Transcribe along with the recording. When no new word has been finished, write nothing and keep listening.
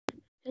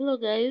Hello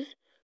guys,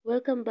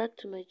 welcome back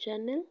to my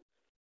channel.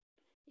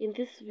 In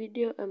this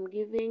video I'm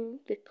giving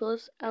the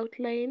course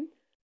outline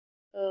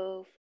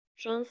of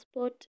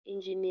Transport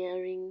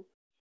Engineering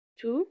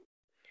 2.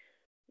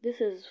 This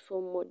is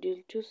for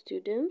Module 2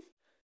 students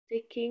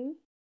taking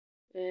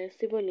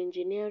Civil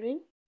Engineering.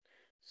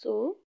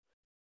 So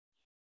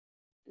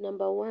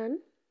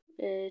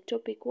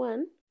topic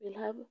 1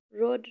 will have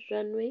road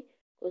runway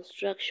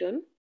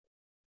construction.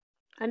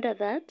 Under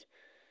that,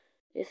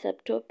 the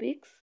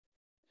subtopics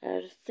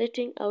are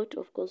setting out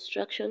of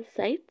construction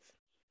sites,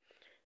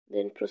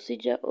 then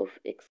procedure of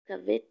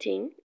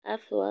excavating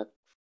earthwork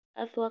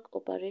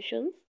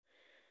operations,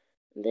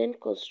 then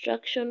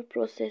construction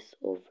process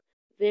of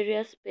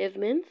various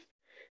pavements,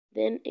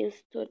 then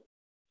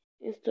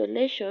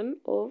installation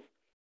of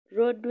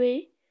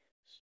roadway,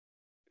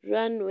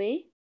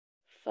 runway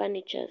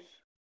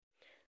furnitures,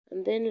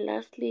 and then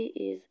lastly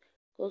is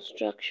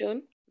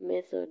construction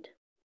method.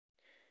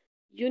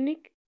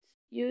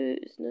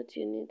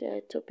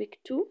 Topic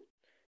 2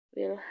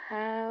 will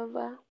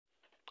have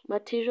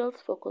materials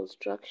for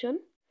construction.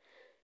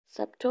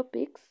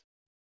 Subtopics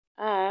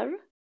are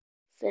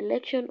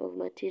selection of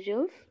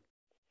materials,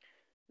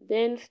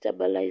 then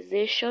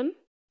stabilization,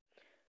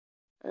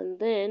 and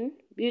then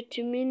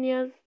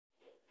bituminous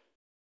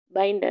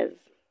binders.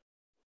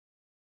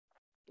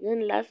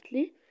 Then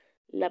lastly,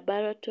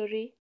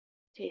 laboratory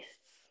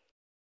tests.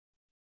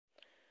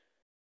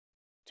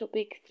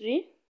 Topic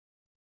 3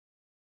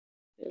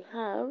 will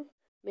have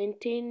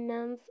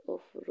maintenance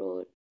of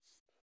roads.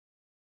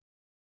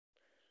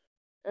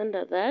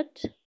 Under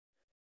that,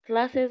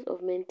 classes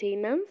of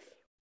maintenance,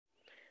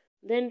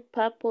 then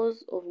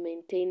purpose of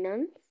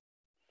maintenance,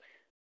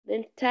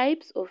 then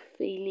types of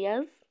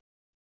failures,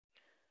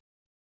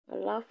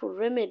 alafu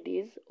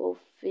remedies of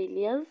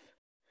failures,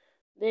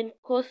 then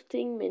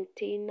costing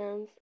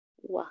maintenance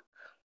work.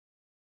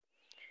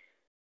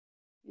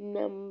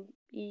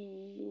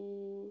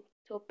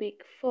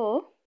 Topic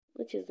 4,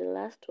 which is the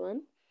last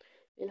one,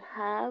 will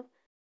have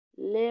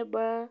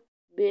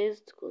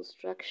labor-based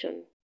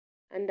construction.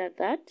 Under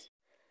that,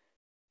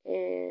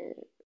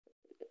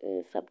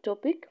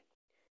 subtopic,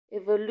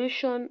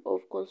 evolution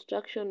of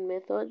construction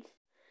methods,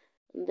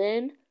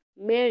 then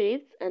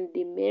merits and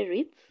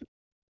demerits,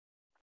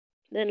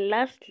 then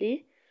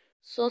lastly,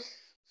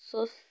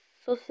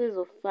 sources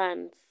of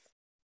funds.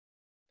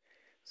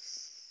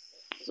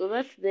 So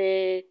that's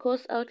the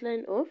course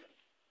outline of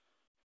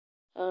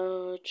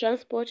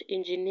Transport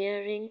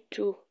Engineering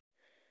 2.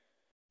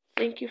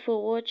 Thank you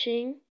for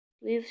watching.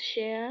 Please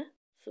share,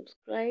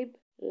 subscribe,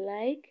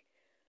 like,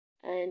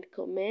 and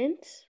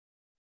comment.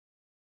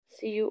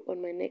 See you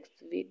on my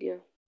next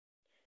video.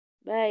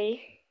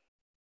 Bye.